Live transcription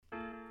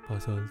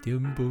Pasa el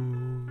tiempo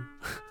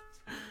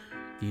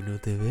y no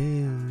te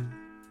veo.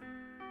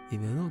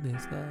 Dime dónde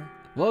estás.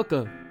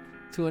 Welcome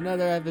to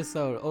another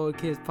episode of Old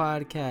Kids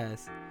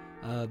Podcast.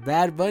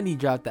 Bad Bunny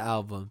dropped the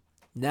album.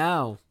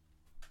 Now,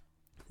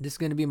 this is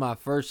going to be my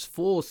first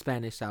full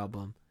Spanish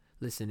album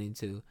listening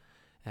to.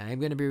 And I'm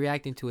going to be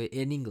reacting to it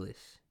in English.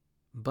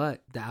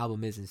 But the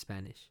album is in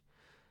Spanish.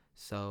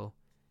 So,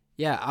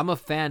 yeah, I'm a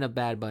fan of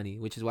Bad Bunny,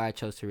 which is why I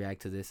chose to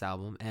react to this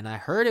album. And I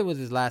heard it was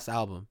his last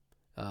album.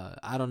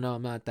 I don't know.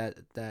 I'm not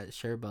that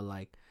sure. But,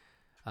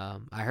 I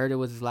heard it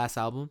was his last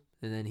album.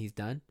 And then he's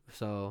done.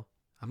 So,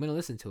 I'm going to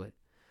listen to it.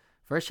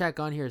 First track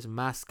on here is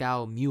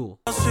Moscow Mule.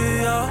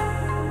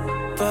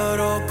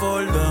 Pero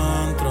por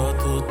dentro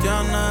tú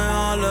tienes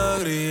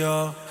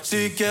alegría.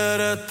 Si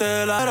quieres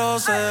te la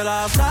se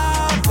la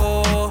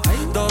saco.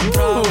 Dos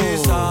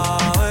tragos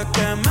sabes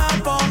que me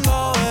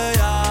pongo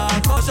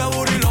bellaco. Ese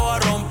booty lo va a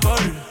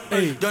romper.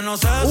 Yo no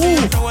sé si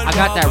te vuelvo a ver. I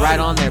got that right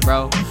on there,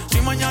 bro.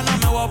 Si mañana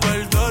me voy a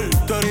perder.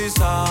 Tú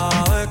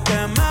sabes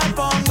que me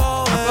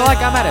pongo bellaco. I feel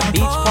like I'm at a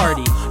beach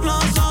party. No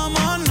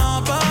somos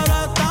nada, pero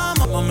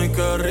estamos. Mami,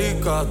 qué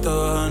rica te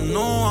ves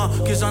nua.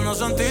 Quizás no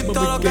sentiste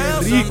lo que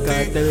yo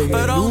sentí,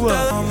 pero aún te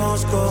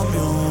damos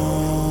comió.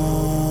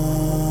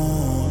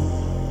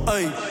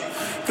 Ay,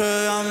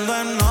 que ando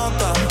en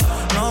nota.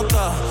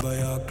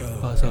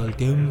 Pasa el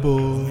tiempo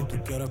Tú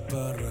quieres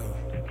perreo.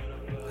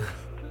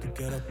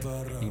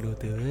 y no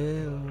te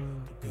veo.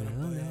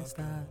 ¿Dónde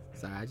estás?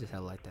 Sorry, I just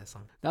had like that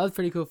song. That was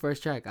pretty cool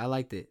first track. I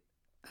liked it.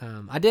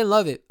 I didn't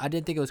love it. I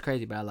didn't think it was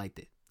crazy, but I liked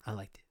it.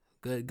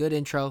 Good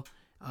intro.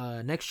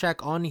 Next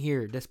track on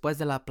here, Después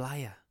de la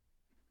Playa,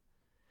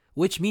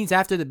 which means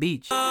after the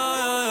beach. I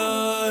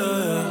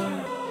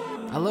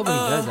love when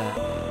he does that.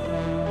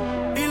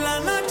 Y la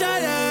noche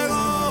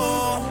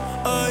llegó.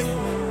 Ay,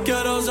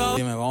 quiero saber.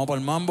 Dime, ¿vamos para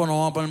el mambo o no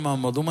vamos para el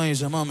mambo? Tú me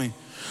dices, mami.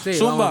 Sí,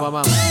 Zumba.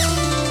 vamos.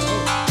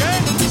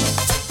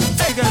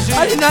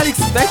 I did not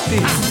expect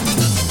this.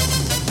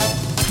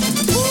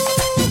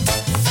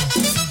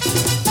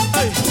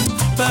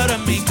 Pero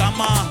en mi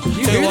cama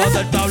te voy a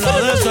hacer tabla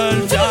de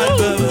surfear,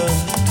 bebé.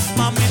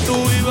 Mami, tú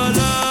vives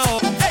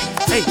lejos.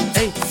 Hey.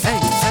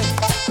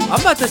 I'm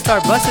about to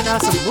start busting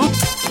out some moves.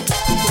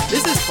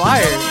 This is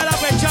fire.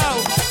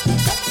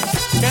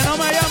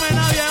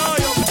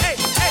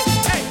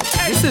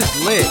 This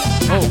is lit.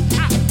 Oh,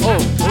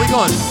 where we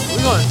going?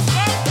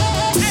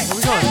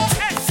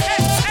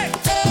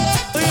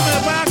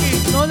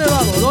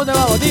 ¿Dónde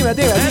vamos? Dime,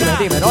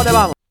 ¿dónde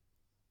vamos?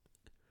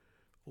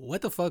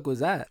 What the fuck was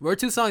that? We're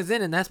 2 songs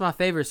in and that's my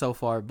favorite so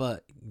far,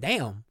 but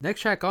damn.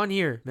 Next track on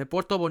here, Me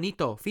Porto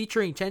Bonito,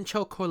 featuring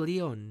Chencho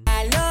Corleone.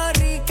 Oh,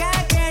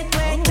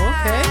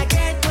 okay.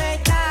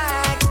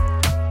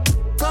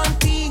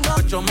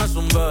 Yo me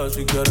zumbé,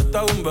 si quieres te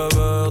hago un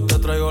bebé o te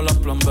traigo la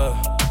plan B.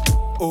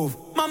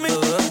 Mami,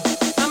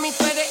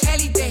 tú eres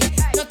élite,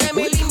 no te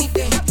me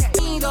limites.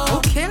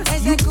 Okay,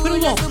 you put a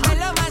little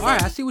pocket.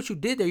 Alright, I see what you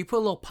did there. You put a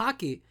little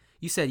pocket.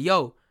 You said,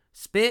 yo,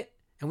 spit,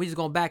 and we just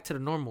going back to the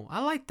normal.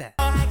 I like that.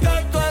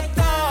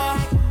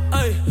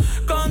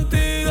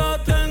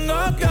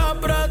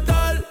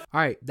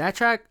 Alright, that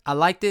track, I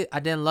liked it. I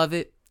didn't love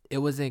it. It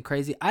wasn't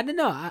crazy. I didn't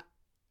know.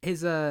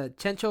 His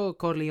Chencho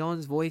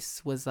Corleone's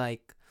voice was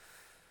like,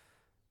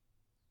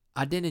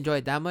 I didn't enjoy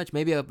it that much.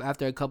 Maybe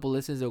after a couple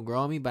listens it'll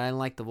grow on me, but I didn't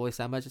like the voice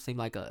that much. It seemed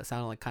like it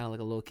sounded like kind of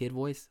like a little kid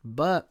voice.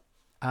 But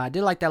I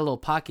did like that little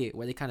pocket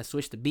where they kind of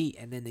switched the beat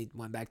and then they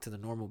went back to the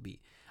normal beat.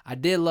 I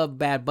did love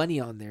Bad Bunny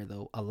on there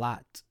though a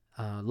lot.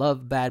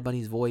 Love Bad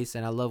Bunny's voice,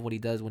 and I love what he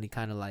does when he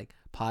kind of like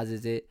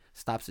pauses it,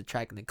 stops the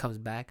track, and then comes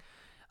back.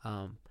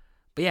 But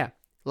yeah,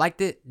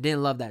 liked it.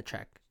 Didn't love that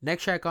track.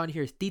 Next track on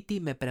here is Titi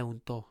Me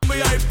Preguntó. Why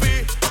is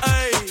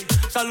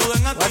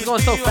it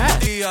going so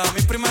fast? You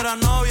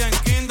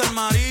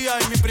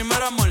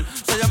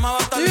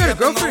had a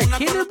girlfriend in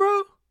kinder,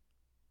 bro?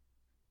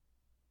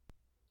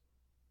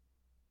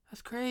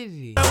 That's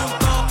crazy.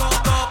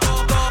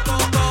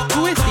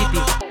 Who is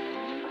Titi?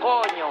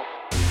 Coño.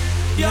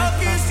 Yo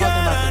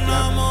quisiera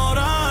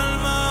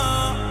enamorarme,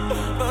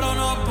 pero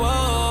no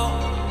puedo.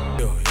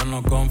 Yo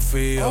no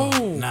confío,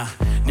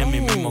 ni en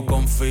mí mismo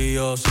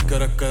confío. Si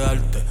quieres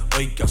quedarte,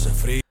 hoy que hace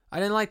frío. I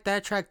didn't like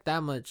that track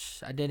that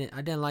much. I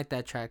didn't like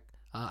that track.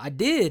 I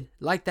did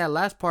like that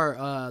last part,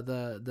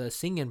 the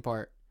singing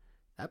part.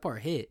 That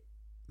part hit,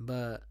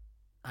 but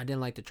I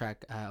didn't like the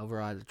track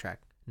overall. The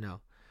track, no.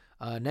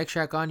 Next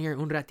track on here,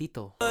 Un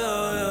Ratito.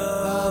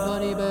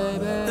 Bunny,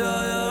 baby.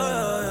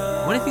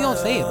 When if he gonna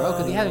say it, bro?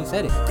 Because he hasn't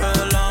said it.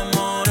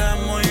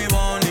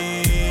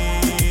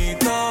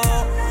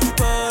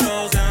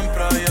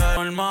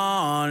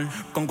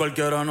 Con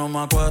cualquiera no me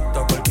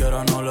acuesta,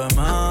 cualquiera no le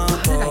meto. How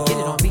did I get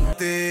it on beat?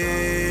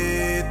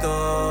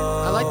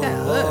 I like that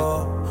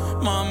hook.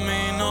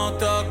 Mami, no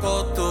te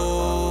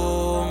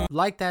acostumbres.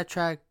 Like that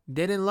track.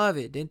 Didn't love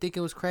it. Didn't think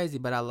it was crazy,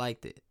 but I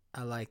liked it.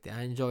 I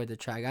enjoyed the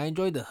track. I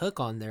enjoyed the hook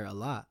on there a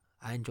lot.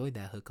 I enjoyed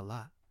that hook a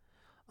lot.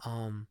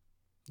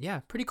 Yeah,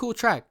 pretty cool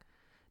track.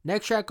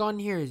 Next track on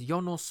here is Yo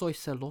No Soy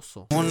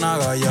Celoso. Una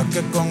galla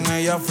que con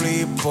ella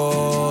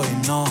flipo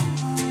y no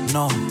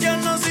no. Yo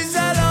no soy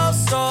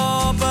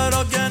celoso,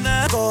 pero quien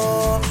es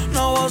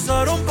no va a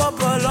ser un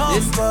papelón.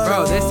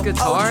 This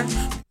guitar,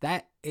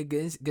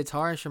 this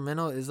guitar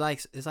instrumental is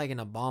like, it's like in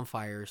a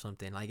bonfire or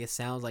something. Like, it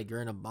sounds like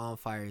you're in a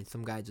bonfire and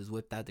some guy just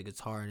whipped out the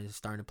guitar and is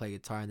starting to play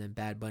guitar, and then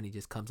Bad Bunny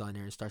just comes on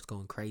there and starts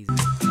going crazy.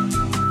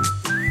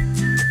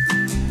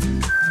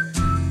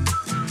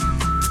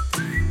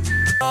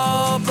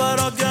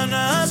 Pero quién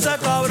es ese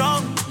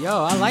cabrón.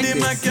 Yo, I like Dime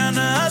this. quién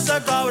es ese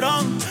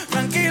cabrón.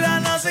 Tranquila,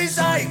 no soy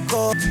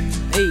psycho.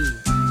 Hey.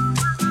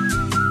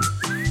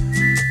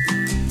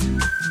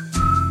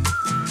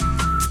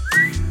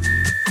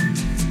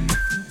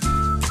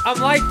 I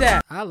like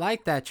that. I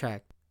like that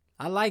track.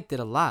 I liked it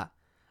a lot.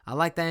 I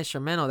like that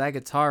instrumental, that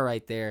guitar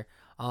right there.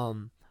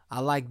 I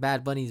like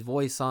Bad Bunny's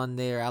voice on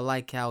there. I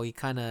like how he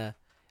kind of,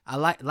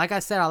 like I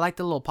said, I like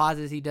the little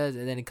pauses he does,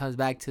 and then it comes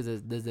back to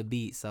the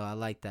beat. So I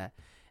like that.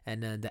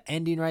 And then the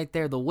ending right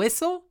there, the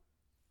whistle.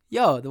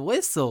 Yo, the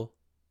whistle.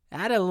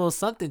 Add a little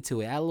something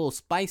to it. Add a little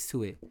spice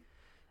to it.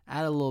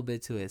 Add a little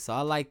bit to it. So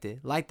I liked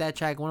it. Like that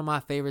track. One of my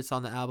favorites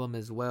on the album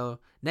as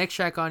well. Next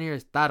track on here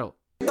is Taro.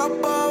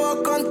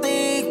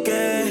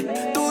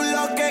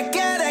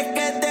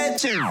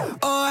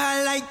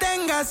 Ojalá y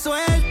tenga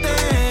suerte.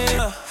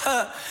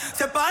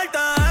 Se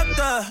falta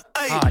este.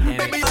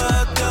 Baby,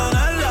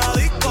 en la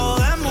disco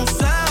de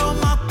museo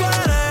más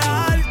quieres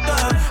arte.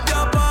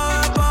 Yo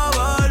pagué pa'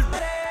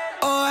 verte.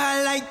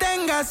 Ojalá y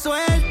tenga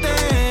suerte.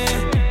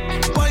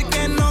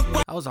 Porque no.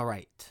 I was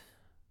alright.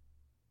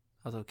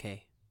 I was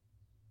okay.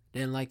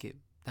 Didn't like it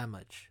that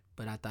much,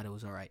 but I thought it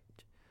was alright.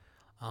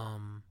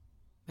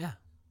 Yeah,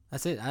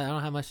 that's it. I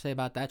don't have much to say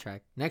about that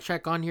track. Next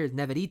track on here is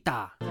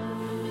Neverita.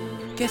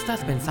 ¿Qué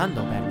estás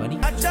pensando, Bad Bunny?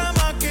 La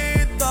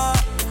chamaquita,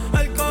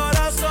 el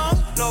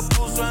corazón lo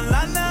puso en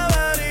la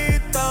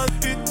neverita.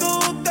 Y tú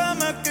te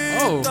me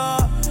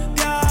quitas.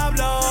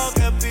 Diablo,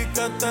 que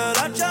piquete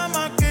la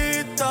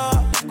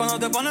chamaquita. Cuando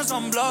te pones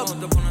on block,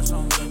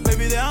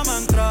 baby, déjame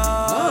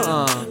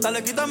entrar.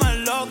 Dale, quítame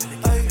el lock.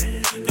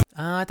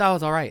 I thought it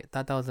was alright. I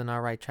thought that was an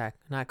alright track.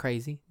 Not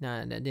crazy.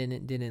 Nah,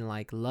 didn't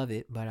like love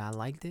it, but I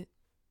liked it.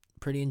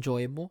 Pretty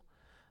enjoyable.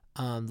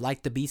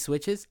 Liked the beat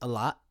switches a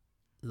lot.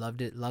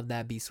 Loved it. Loved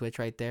that beat switch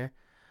right there.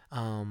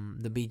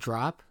 The beat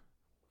drop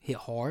hit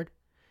hard,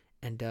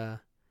 and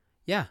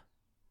yeah,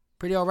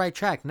 pretty alright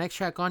track. Next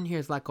track on here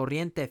is La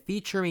Corriente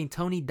featuring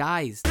Tony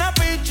Dice.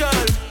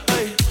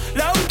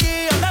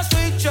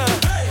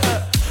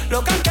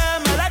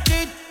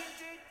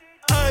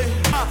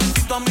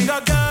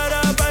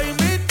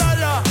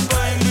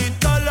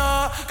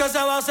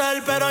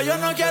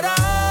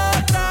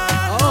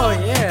 Oh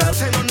yeah.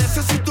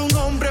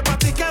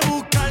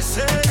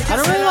 I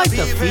don't really like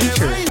the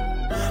feature.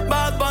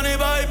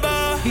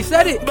 He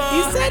said it. He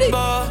said it. He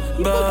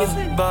fucking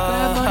said it.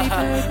 Bad Bunny,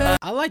 baby.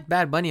 I like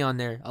Bad Bunny on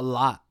there a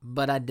lot,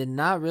 but I did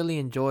not really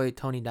enjoy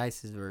Tony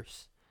Dice's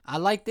verse. I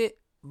liked it,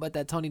 but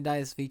that Tony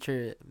Dice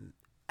feature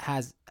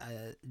has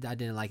I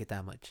didn't like it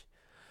that much.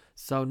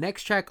 So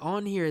next track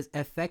on here is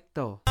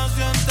Efecto.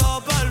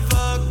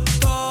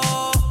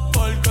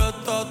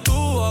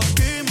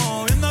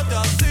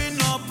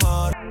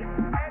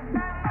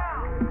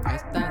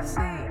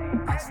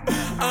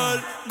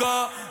 El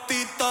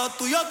gatito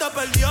tuyo te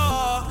perdió.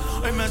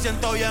 Hoy me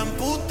siento bien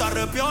puta,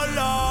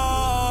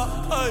 repiola.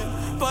 Ay,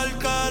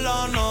 porque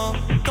la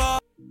nota.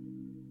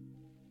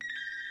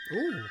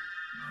 Ooh.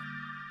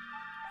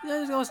 Yeah,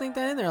 just gonna sneak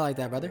that in there like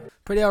that, brother.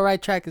 Pretty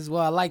alright track as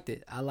well. I liked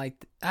it. I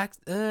liked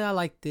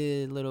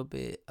it a little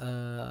bit.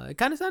 It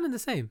kind of sounded the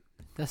same.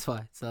 That's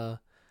why. So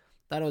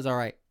thought it was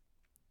alright.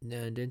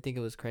 No, didn't think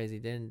it was crazy.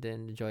 Didn't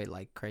enjoy it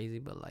like crazy,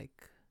 but like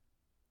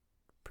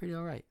pretty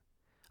alright.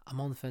 I'm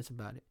on the fence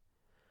about it.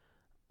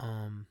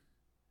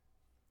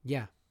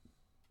 Yeah.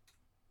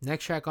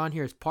 Next track on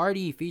here is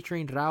Party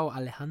featuring Rao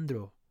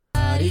Alejandro.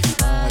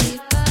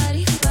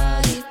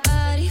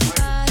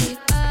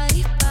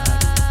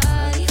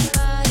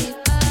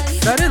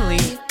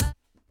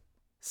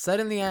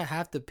 Suddenly I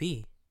have to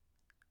pee.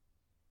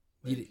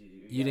 You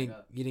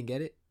didn't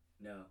get it?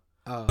 No.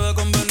 Oh.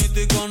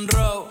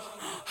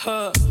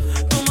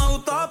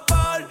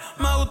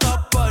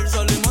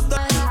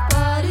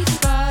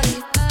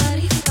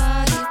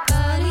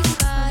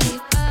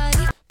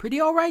 Pretty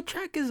alright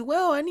track as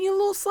well. I need a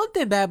little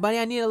something, Bad Bunny.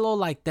 I need a little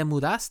like Te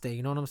Mudaste,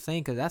 you know what I'm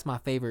saying? Because that's my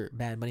favorite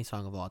Bad Bunny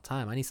song of all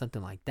time. I need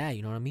something like that,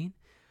 you know what I mean?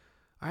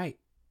 Alright.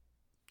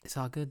 It's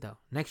all good though.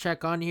 Next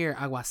track on here,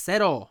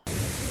 Aguacero.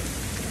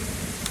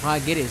 Oh, I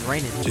get it, it's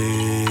raining.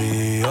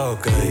 Sí,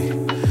 ok,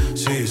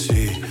 sí,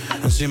 sí.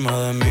 Encima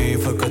de mí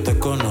fue que te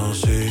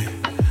conocí.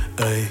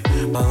 Ey,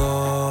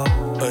 pago,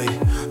 ey.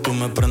 Tú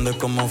me prendes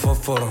como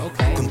fósforo.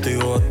 Okay.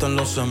 Contigo hasta en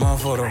los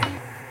semáforos.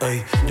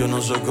 Ey, yo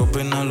no sé qué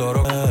opina el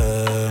oro.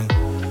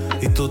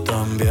 Y tú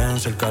también,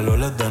 si el calor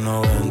es de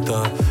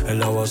 90,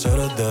 el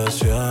aguacero es de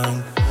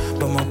 100.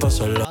 Vamos a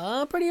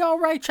pasarla. Pretty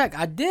alright track.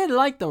 I did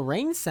like the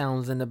rain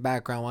sounds in the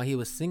background while he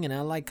was singing.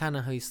 I like kind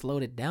of how he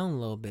slowed it down a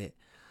little bit.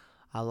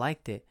 I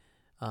liked it.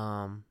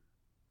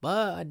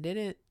 But I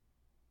didn't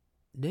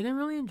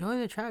really enjoy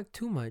the track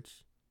too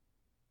much.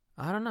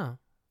 I don't know.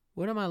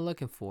 What am I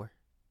looking for?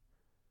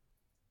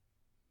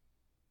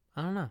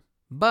 I don't know.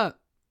 But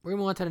we're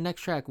gonna move on to the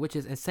next track, which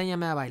is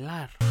Enséñame a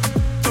Bailar.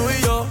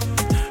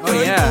 Oh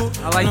yeah,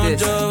 I like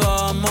this. I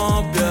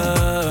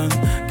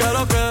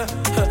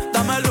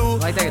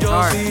like that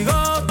guitar.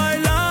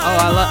 Oh,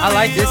 I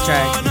like this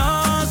track.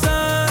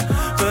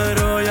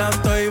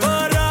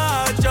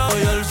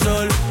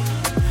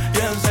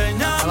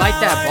 I like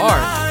that bar.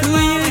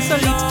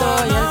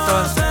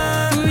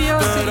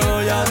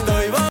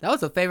 That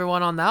was a favorite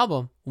one on the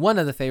album. One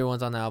of the favorite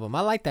ones on the album.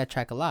 I like that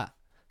track a lot.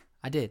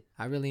 I did.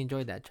 I really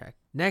enjoyed that track.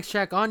 Next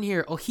track on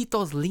here,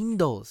 Ojitos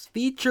Lindos,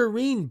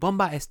 featuring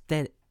Bomba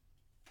Estéreo.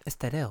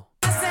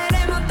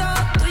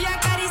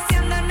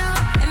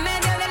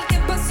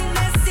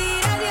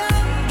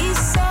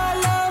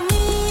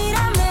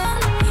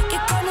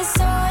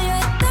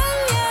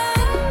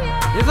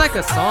 It's like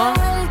a song.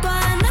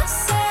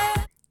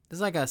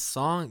 It's like a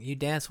song you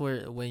dance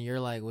when you're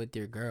like with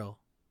your girl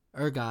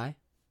or guy.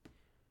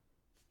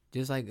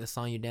 Just like a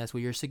song you dance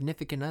with your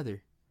significant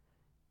other.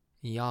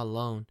 And y'all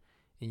alone.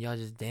 And y'all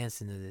just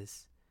dancing to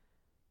this.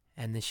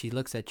 And then she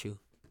looks at you.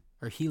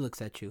 Or he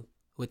looks at you.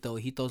 With the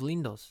Ojitos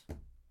Lindos.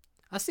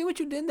 I see what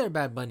you did there,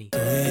 Bad Bunny.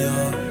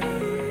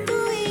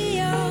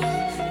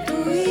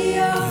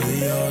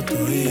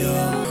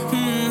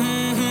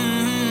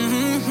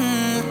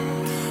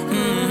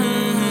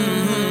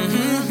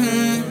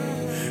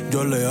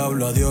 Yo le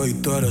hablo a Dios y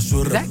tú eres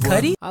su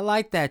respuesta. I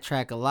like that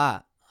track a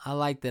lot. I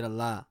liked it a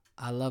lot.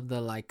 I love the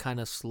like kind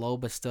of slow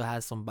but still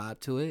has some bop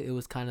to it. It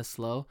was kind of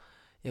slow.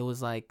 It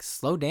was like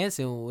slow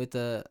dancing with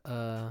the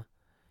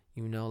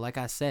like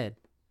I said,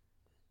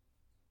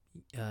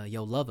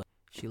 yo lover.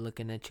 She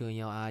looking at you in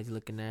your eyes,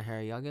 looking at her.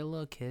 Y'all get a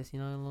little kiss,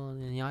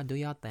 and y'all do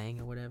y'all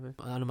thing or whatever.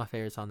 One of my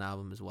favorites on the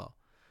album as well.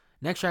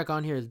 Next track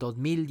on here is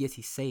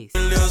 2016.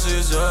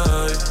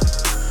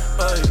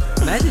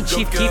 Imagine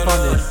Chief Keef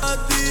on this.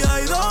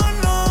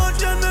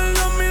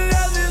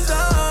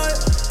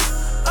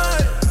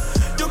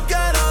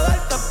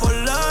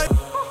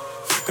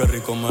 Qué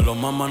rico me lo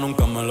mama,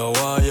 nunca me lo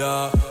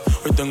vaya.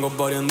 Hoy tengo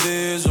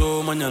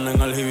pariendizo, mañana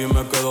en el hibi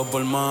me quedo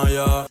por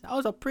Maya. That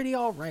was a pretty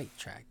alright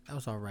track. That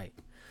was alright.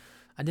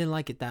 I didn't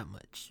like it that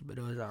much, but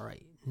it was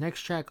alright.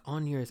 Next track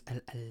on here is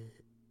I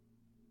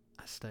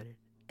stuttered.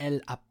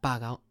 El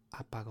Apagón.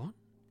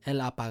 El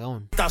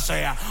Apagón.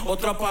 Sea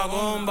otro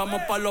apagón,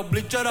 vamos pa los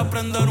bleachers a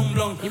prender un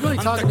blon. You really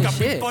talking this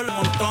shit.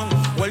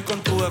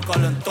 Welcome to the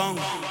calentón.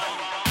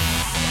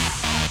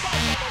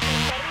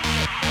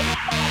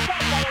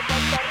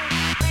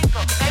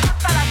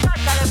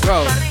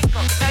 Bro,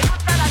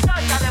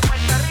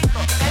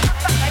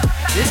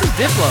 this is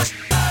Diplo.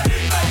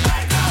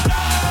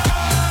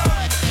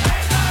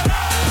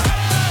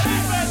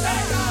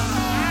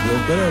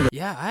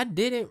 Yeah, I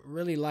didn't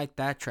really like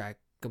that track.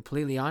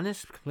 Completely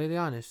honest, I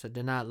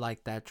did not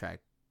like that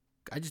track.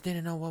 I just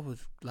didn't know what was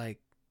like.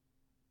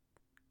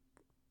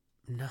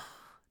 No,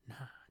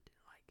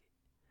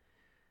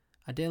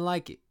 I didn't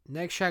like it.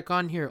 Next track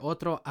on here,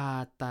 Otro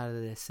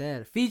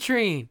Atardecer,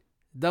 featuring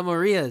the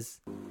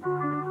Marias.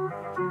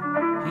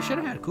 You should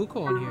have had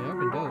Cuco on here. That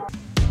would have been dope.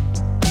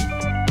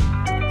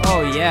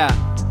 Oh yeah.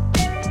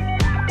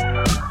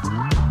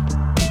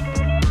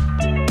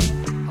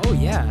 Oh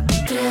yeah.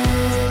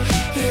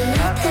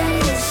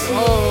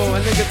 Oh,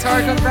 and the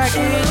guitar comes back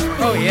in.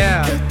 Oh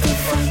yeah.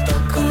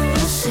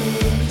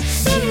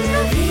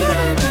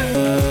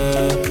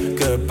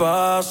 ¿Qué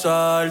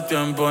pasa el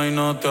tiempo y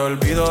no te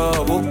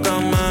olvido?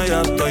 Búscame,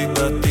 ya estoy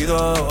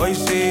vestido. Hoy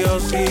sí o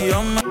sí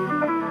yo me.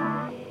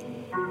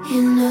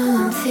 You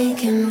know I'm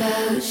thinking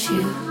about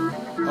you.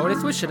 Oh, they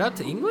switched it up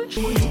to English?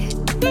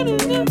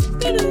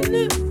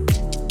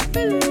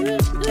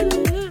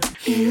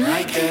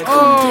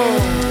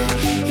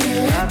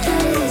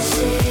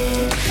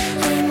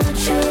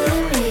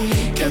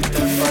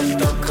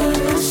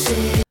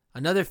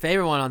 Another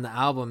favorite one on the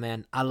album,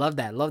 man. I love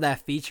that. Love that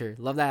feature.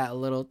 Love that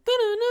little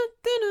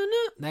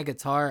that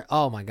guitar.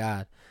 Oh my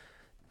god.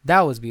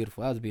 That was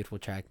beautiful. That was a beautiful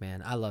track,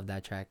 man. I love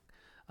that track.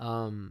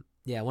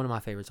 Yeah, one of my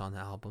favorites on the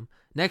album.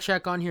 Next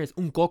track on here is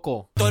Un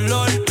Coco. I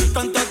love that.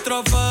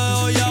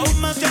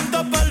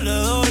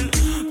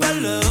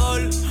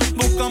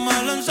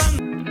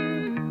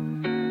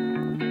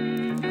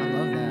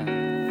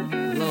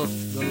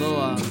 The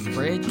little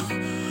bridge.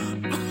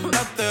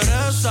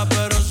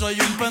 Pero soy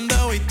un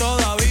pendejo y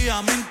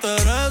todavía me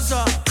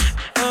interesa.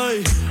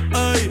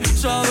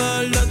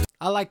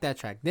 I like that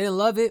track. Didn't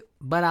love it,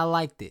 but I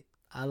liked it.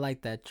 I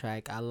like that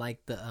track. I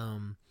like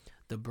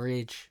the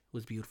bridge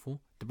was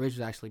beautiful. The bridge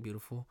was actually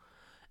beautiful.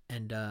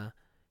 And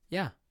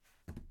yeah,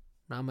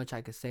 not much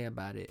I could say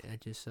about it. I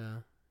just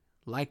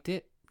liked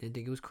it. Didn't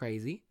think it was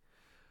crazy.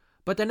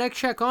 But the next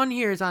track on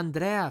here is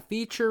Andrea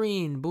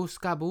featuring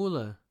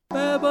Buscabula.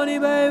 Bunny,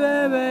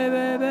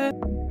 baby.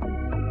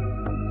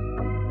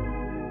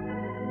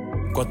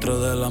 4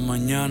 de la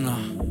mañana.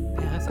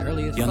 Yeah, That's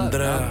early as Y fuck,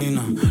 Andrea,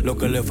 dog. lo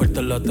que le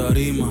falta es la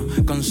tarima.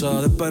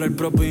 Cansada de esperar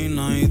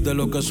propina y de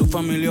lo que su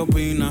familia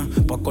opina.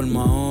 Pa'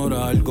 colma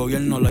ahora, el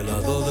gobierno le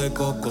helado de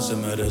coco. Se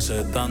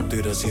merece tanto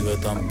y recibe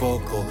tan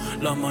poco.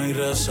 La maíz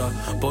reza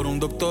por un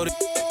doctor.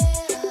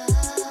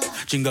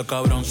 Chinga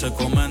cabrón se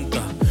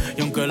comenta.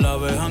 Y aunque la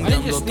ve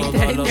jangueando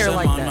toda la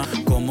semana,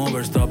 como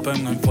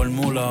Verstappen en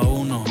Fórmula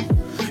 1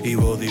 y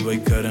Body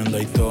Baker en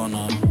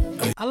Daytona.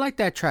 I like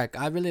that track.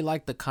 I really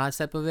like the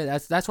concept of it.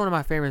 That's one of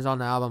my favorites on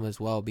the album as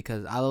well,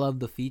 because I love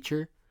the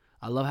feature.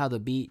 I love how the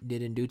beat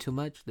didn't do too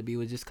much. The beat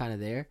was just kind of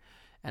there,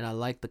 and I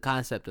like the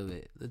concept of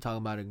it. They're talking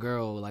about a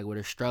girl like with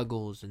her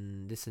struggles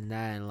and this and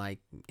that, and like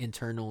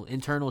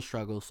internal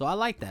struggles. So I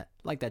like that.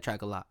 I like that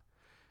track a lot.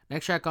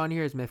 Next track on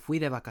here is Me Fui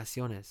de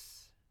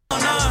Vacaciones.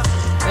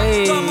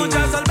 Hey,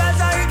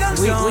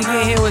 we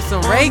get here with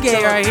some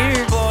reggae right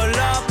here.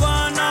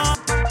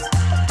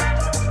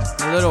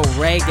 A little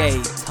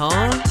reggae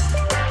tone.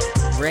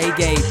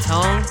 Reggae.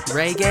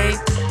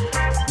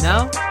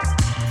 No?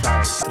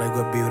 Sorry.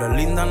 Traigo vibras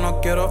lindas, no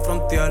quiero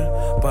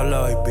frontear. Pa'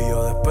 la baby,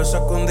 yo después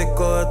saco un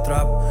disco de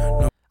trap.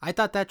 No. I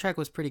thought that track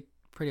was pretty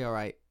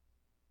alright.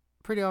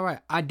 Pretty alright.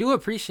 I do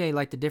appreciate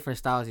like the different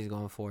styles he's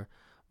going for,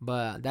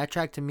 but that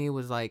track to me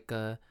was like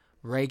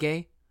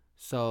reggae.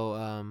 So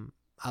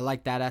I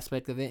like that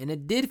aspect of it, and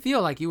it did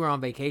feel like you were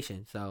on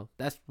vacation. So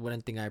that's one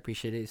thing I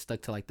appreciated. It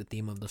stuck to like the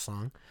theme of the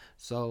song.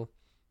 So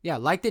yeah,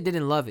 liked it,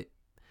 didn't love it.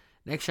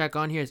 Next track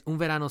on here is Un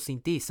Verano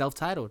Sin Ti,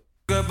 self-titled.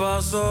 ¿Qué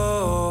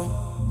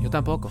pasó? Yo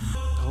tampoco.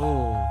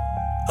 Oh.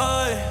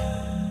 Ay,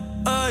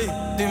 ay,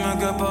 dime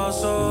qué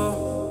pasó.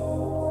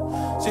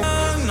 Si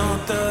no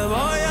te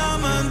voy a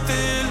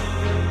mentir,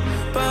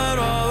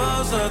 pero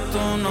a veces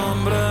tu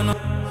nombre no.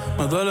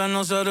 Me duele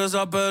no ser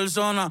esa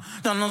persona.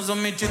 Ya no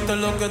son mis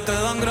chistes los que te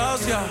dan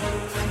gracia.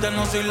 Ya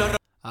no soy la.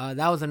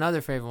 That was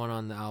another favorite one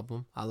on the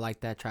album. I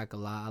like that track a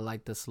lot. I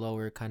like the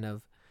slower kind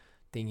of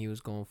thing he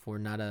was going for.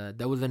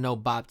 There was a no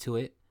bop to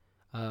it.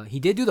 He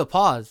did do the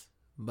pause,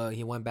 but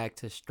he went back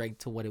to straight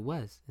to what it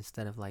was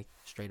instead of like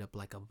straight up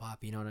like a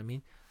bop. You know what I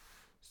mean?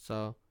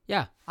 So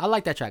yeah, I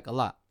like that track a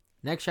lot.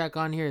 Next track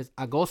on here is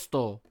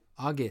Agosto,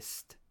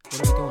 August.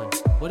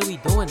 What are we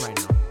doing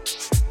right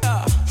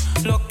now?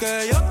 Lo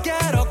que yo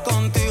quiero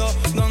contigo,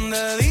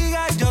 donde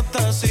digas yo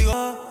te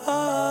sigo.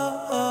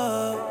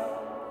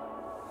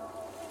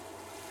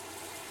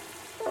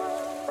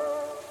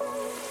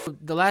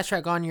 The last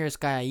track on here is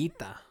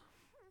Calladita,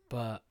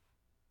 but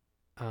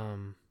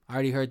I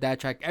already heard that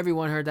track.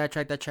 Everyone heard that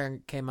track. That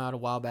track came out a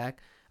while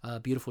back.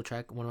 Beautiful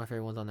track, one of my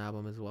favorite ones on the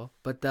album as well.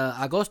 But the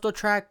Agosto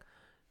track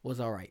was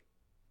alright.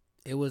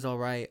 It was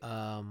alright.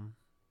 Don't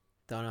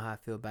know how I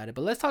feel about it.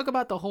 But let's talk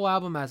about the whole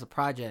album as a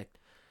project.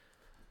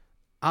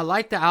 I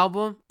like the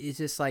album. It's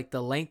just like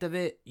the length of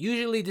it.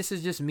 Usually this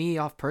is just me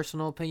off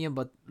personal opinion,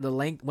 but the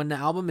length, when the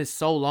album is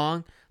so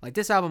long, like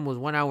this album was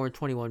 1 hour and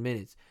 21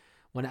 minutes.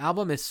 When the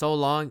album is so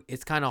long,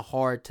 it's kind of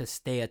hard to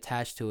stay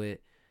attached to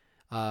it.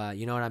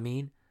 You know what I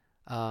mean?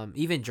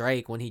 Even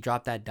Drake, when he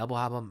dropped that double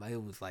album,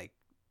 it was like,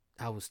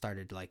 I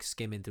started like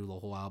skimming through the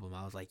whole album.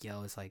 I was like,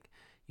 yo, it's like,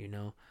 you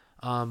know.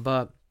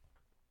 But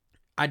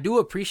I do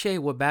appreciate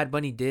what Bad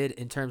Bunny did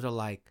in terms of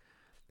like,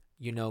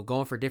 you know,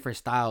 going for different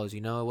styles.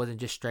 You know, it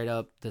wasn't just straight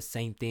up the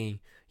same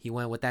thing. He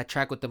went with that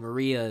track with the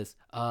Marias.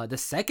 The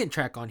second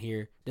track on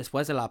here,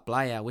 Después de la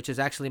Playa, which is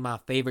actually my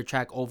favorite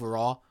track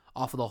overall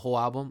off of the whole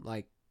album.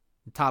 Like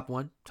top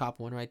one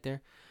right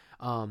there.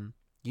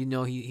 You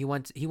know, he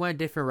went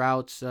different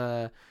routes.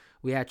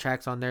 We had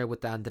tracks on there with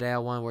the Andrea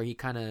one where he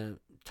kind of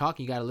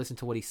talking. You got to listen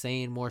to what he's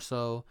saying more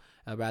so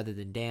rather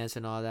than dance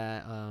and all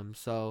that.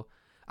 So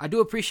I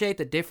do appreciate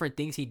the different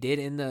things he did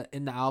in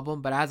the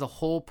album, but as a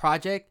whole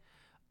project,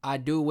 I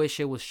do wish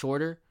it was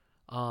shorter.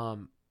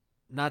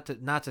 Not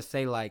to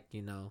say like,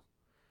 you know,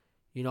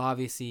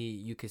 obviously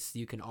you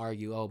can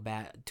argue, oh,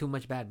 too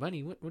much Bad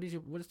Bunny. What is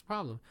the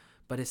problem?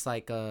 But it's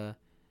like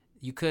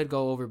you could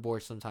go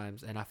overboard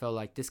sometimes, and I felt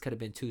like this could have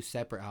been two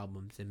separate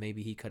albums, and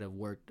maybe he could have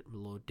worked a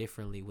little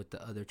differently with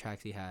the other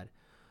tracks he had.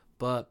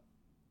 But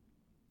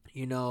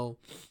you know,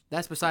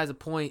 that's besides the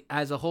point.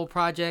 As a whole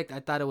project, I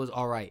thought it was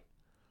all right.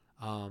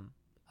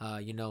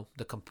 You know,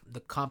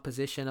 the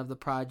composition of the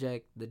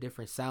project, the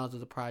different sounds of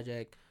the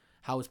project,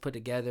 how it's put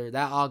together,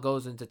 that all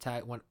goes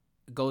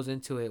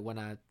into it when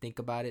I think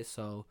about it.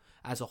 So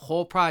as a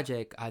whole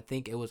project, I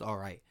think it was all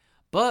right.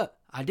 But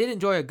I did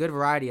enjoy a good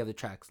variety of the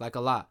tracks, like a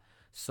lot.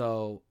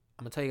 So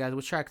I'm gonna tell you guys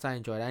which tracks I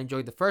enjoyed. I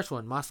enjoyed the first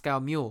one, Moscow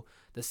Mule.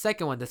 The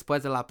second one,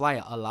 Después de la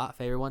Playa, a lot.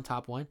 Favorite one,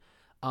 top one.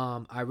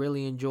 I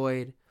really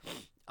enjoyed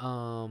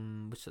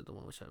which other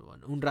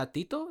one? Un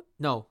Ratito?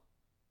 No.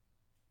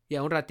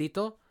 Yeah, Un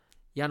Ratito.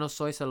 Ya no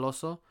soy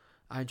celoso.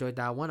 I enjoyed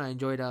that one. I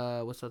enjoyed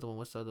what's the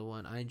other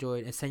one? I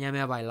enjoyed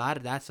Enséñame a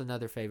Bailar. That's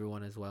another favorite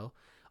one as well.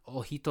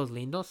 Ojitos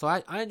Lindos. So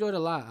I enjoyed a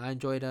lot. I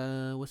enjoyed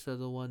what's the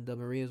other one? The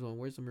Maria's one.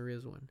 Where's the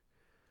Maria's one?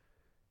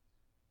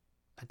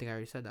 I think I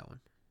already said that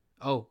one.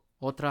 Oh,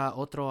 otro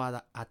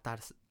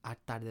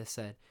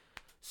atardecer.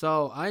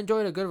 So I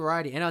enjoyed a good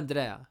variety, and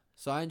Andrea.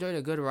 So I enjoyed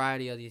a good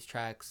variety of these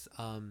tracks.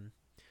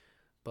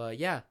 But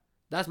yeah,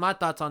 that's my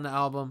thoughts on the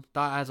album.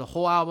 Thought as a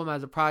whole album,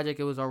 as a project,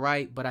 it was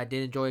alright, but I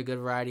did enjoy a good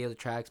variety of the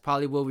tracks.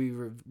 Probably will be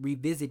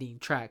revisiting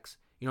tracks.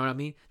 You know what I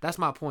mean? That's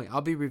my point.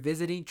 I'll be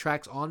revisiting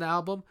tracks on the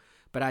album,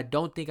 but I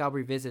don't think I'll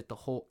revisit the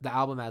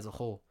album as a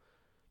whole,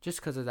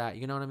 just because of that.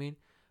 You know what I mean?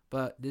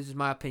 But this is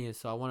my opinion,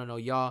 so I want to know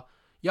y'all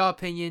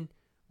opinion.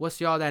 What's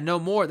y'all that know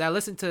more, that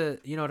listen to,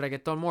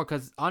 reggaeton more?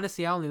 Because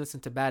honestly, I only listen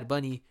to Bad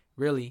Bunny,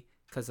 really,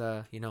 because,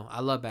 I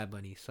love Bad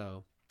Bunny,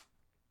 so,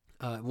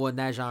 in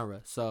that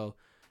genre. So,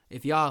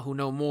 if y'all who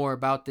know more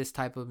about this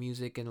type of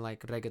music and,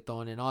 like,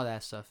 reggaeton and all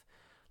that stuff,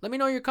 let me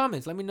know your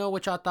comments. Let me know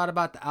what y'all thought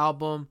about the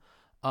album.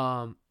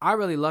 I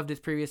really loved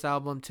this previous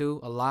album, too,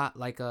 a lot.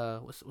 Like,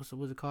 what's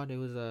it called? It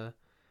was,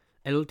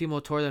 El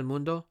Último Tour del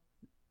Mundo.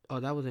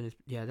 Oh, that was in his,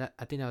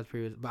 I think that was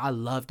previous, but I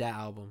loved that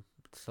album,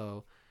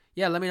 so...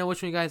 Yeah, let me know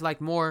which one you guys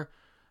like more.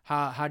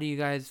 How do you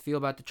guys feel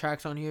about the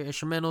tracks on here?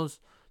 Instrumentals,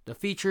 the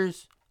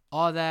features,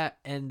 all that.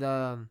 And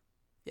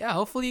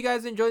hopefully you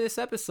guys enjoy this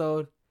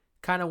episode.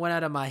 Kind of went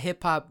out of my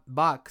hip-hop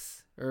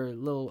box, or a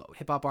little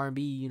hip-hop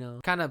R&B,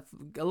 kind of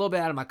a little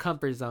bit out of my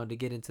comfort zone to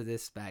get into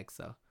this bag.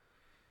 So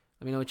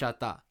let me know what y'all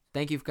thought.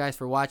 Thank you guys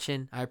for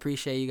watching. I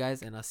appreciate you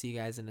guys, and I'll see you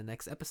guys in the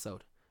next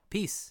episode.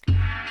 Peace.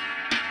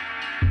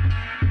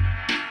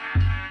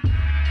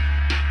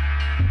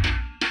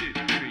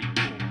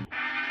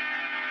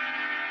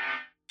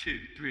 2,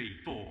 3,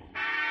 4.